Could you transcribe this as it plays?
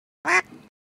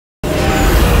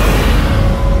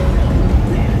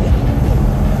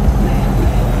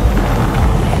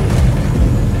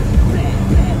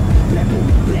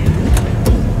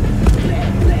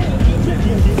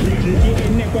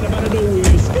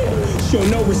show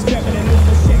no respect, and I know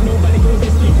for shit nobody goes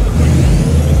to sleep.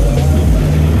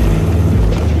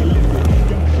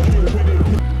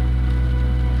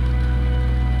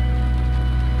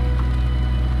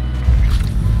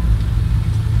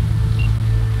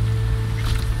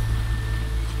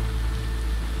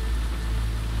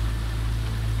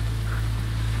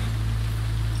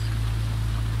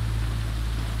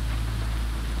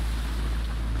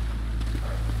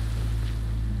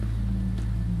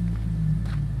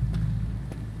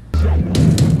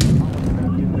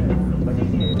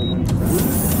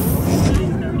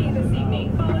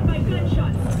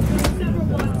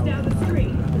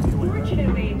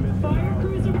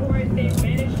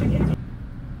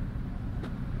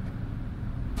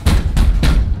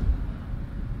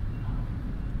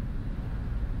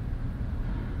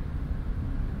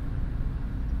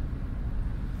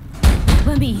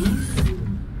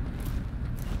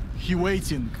 He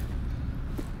waiting.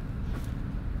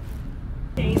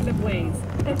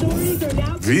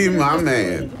 V, my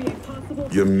man,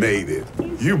 you made it.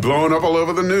 You blowing up all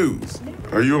over the news.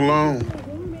 Are you alone?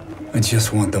 I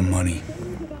just want the money.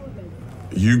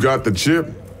 You got the chip?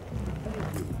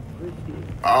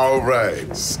 All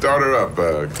right, start her up,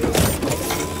 Bug.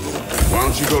 Why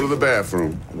don't you go to the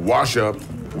bathroom, wash up,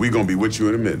 we gonna be with you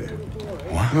in a minute.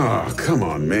 What? Oh, come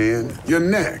on, man. Your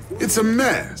neck, it's a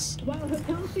mess. While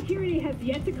hotel security has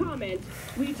yet to comment,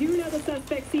 we do know the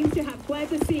suspect seems to have fled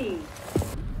the scene.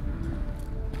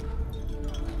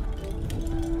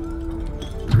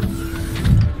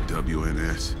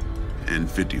 WNS,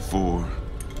 N54,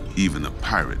 even the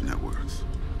pirate networks.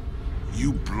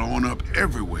 You blowing up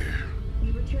everywhere.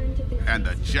 And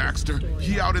the Jackster,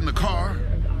 he out in the car?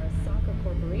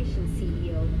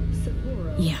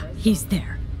 Yeah, he's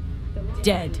there.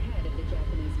 Dead.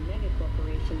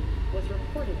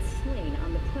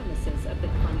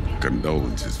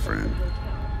 Condolences, friend.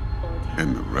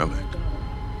 And the relic.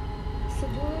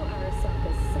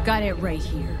 Got it right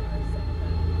here.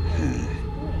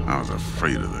 I was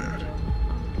afraid of that.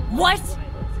 What?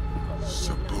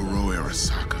 Saburo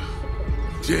Arasaka.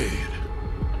 Dead.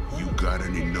 You got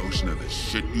any notion of the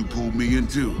shit you pulled me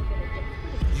into?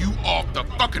 You off the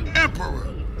fucking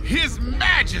Emperor! His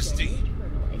Majesty!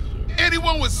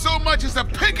 Anyone with so much as a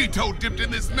pinky toe dipped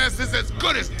in this mess is as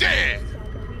good as dead!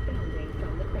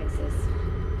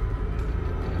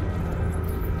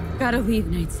 Gotta leave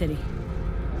Night City.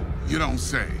 You don't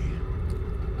say.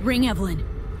 Ring Evelyn.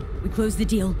 We close the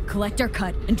deal, collect our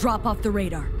cut, and drop off the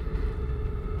radar.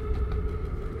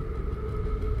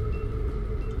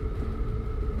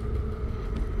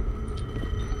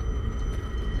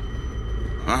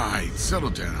 All right, settle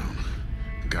down.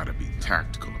 Gotta be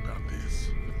tactical about this.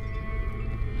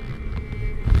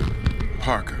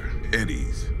 Parker,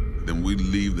 Eddie's. Then we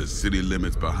leave the city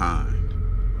limits behind.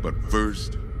 But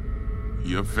first,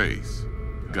 your face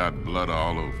got blood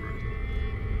all over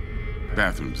it.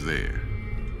 Bathroom's there.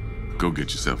 Go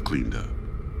get yourself cleaned up.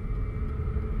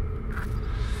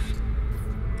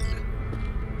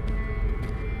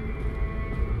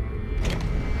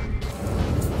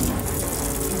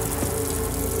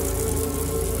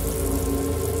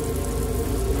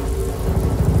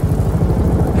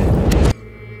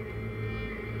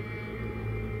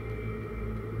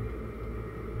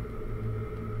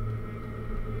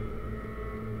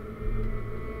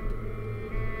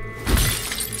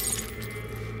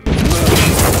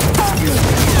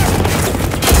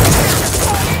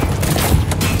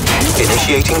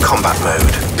 Initiating combat mode.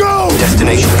 Go!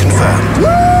 Destination confirmed. Woo!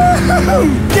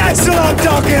 That's what I'm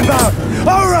talking about!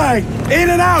 Alright! In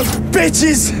and out,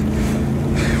 bitches!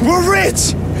 We're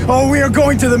rich! Oh, we are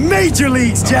going to the major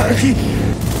leagues, Jackie!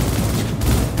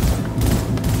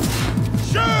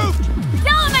 Shoot!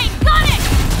 Delamane, got it!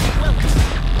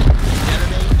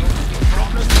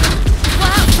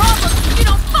 We'll have problems if you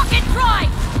don't fucking try!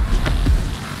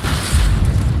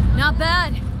 Not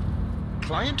bad.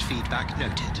 Client feedback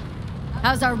noted.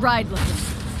 How's our ride looking?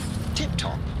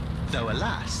 Tip-top, though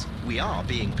alas, we are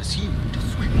being pursued.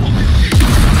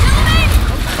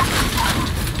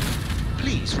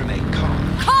 Please remain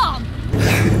calm. Calm!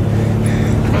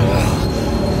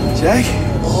 Jack?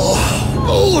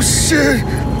 Oh, shit!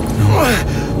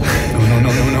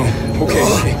 No.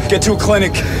 Okay, get to a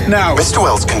clinic, now. Mr.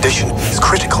 Wells' condition is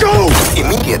critical. Go!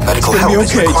 Immediate medical It's gonna help be okay.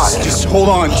 is required. Just hold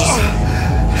on.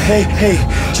 Hey,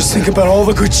 just think about all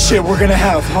the good shit we're gonna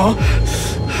have, huh?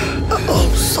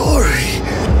 I'm sorry.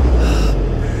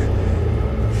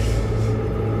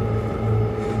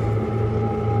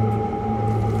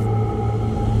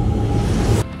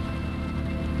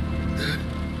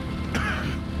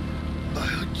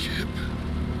 Biochip.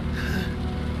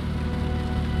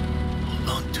 Hold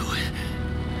on to it.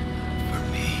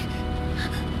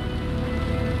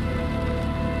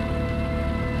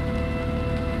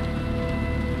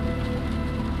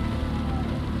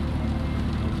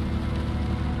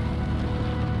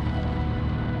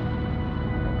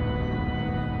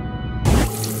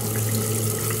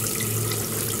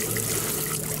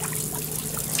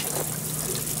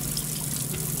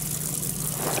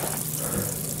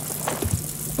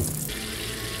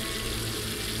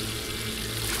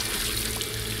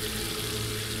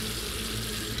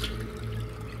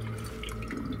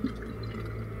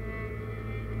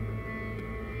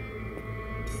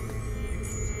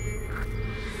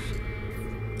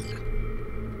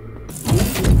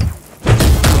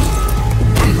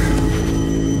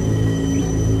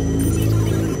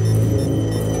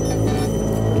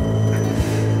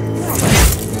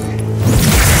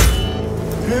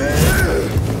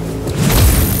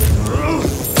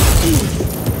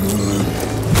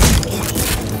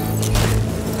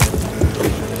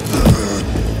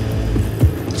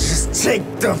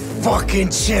 Take the fucking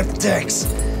chip, Dex!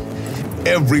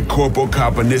 Every corporal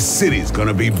cop in this city's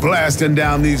gonna be blasting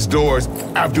down these doors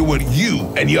after what you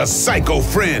and your psycho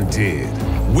friend did.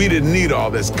 We didn't need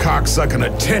all this cocksucking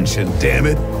attention, damn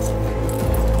it.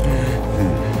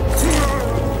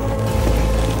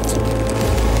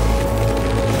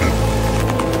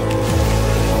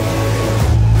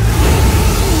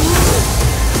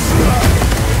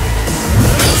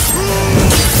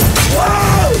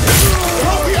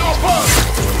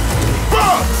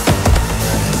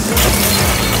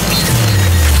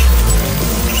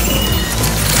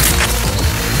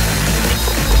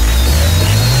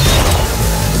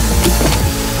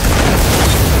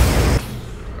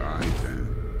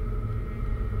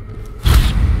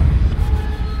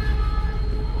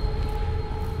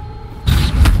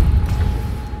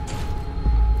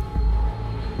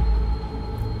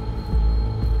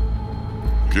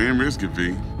 Can't risk it,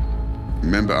 V.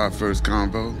 Remember our first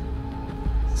convo?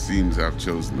 Seems I've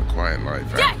chosen the quiet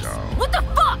life after all. What the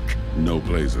fuck? No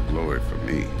place of glory for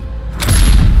me.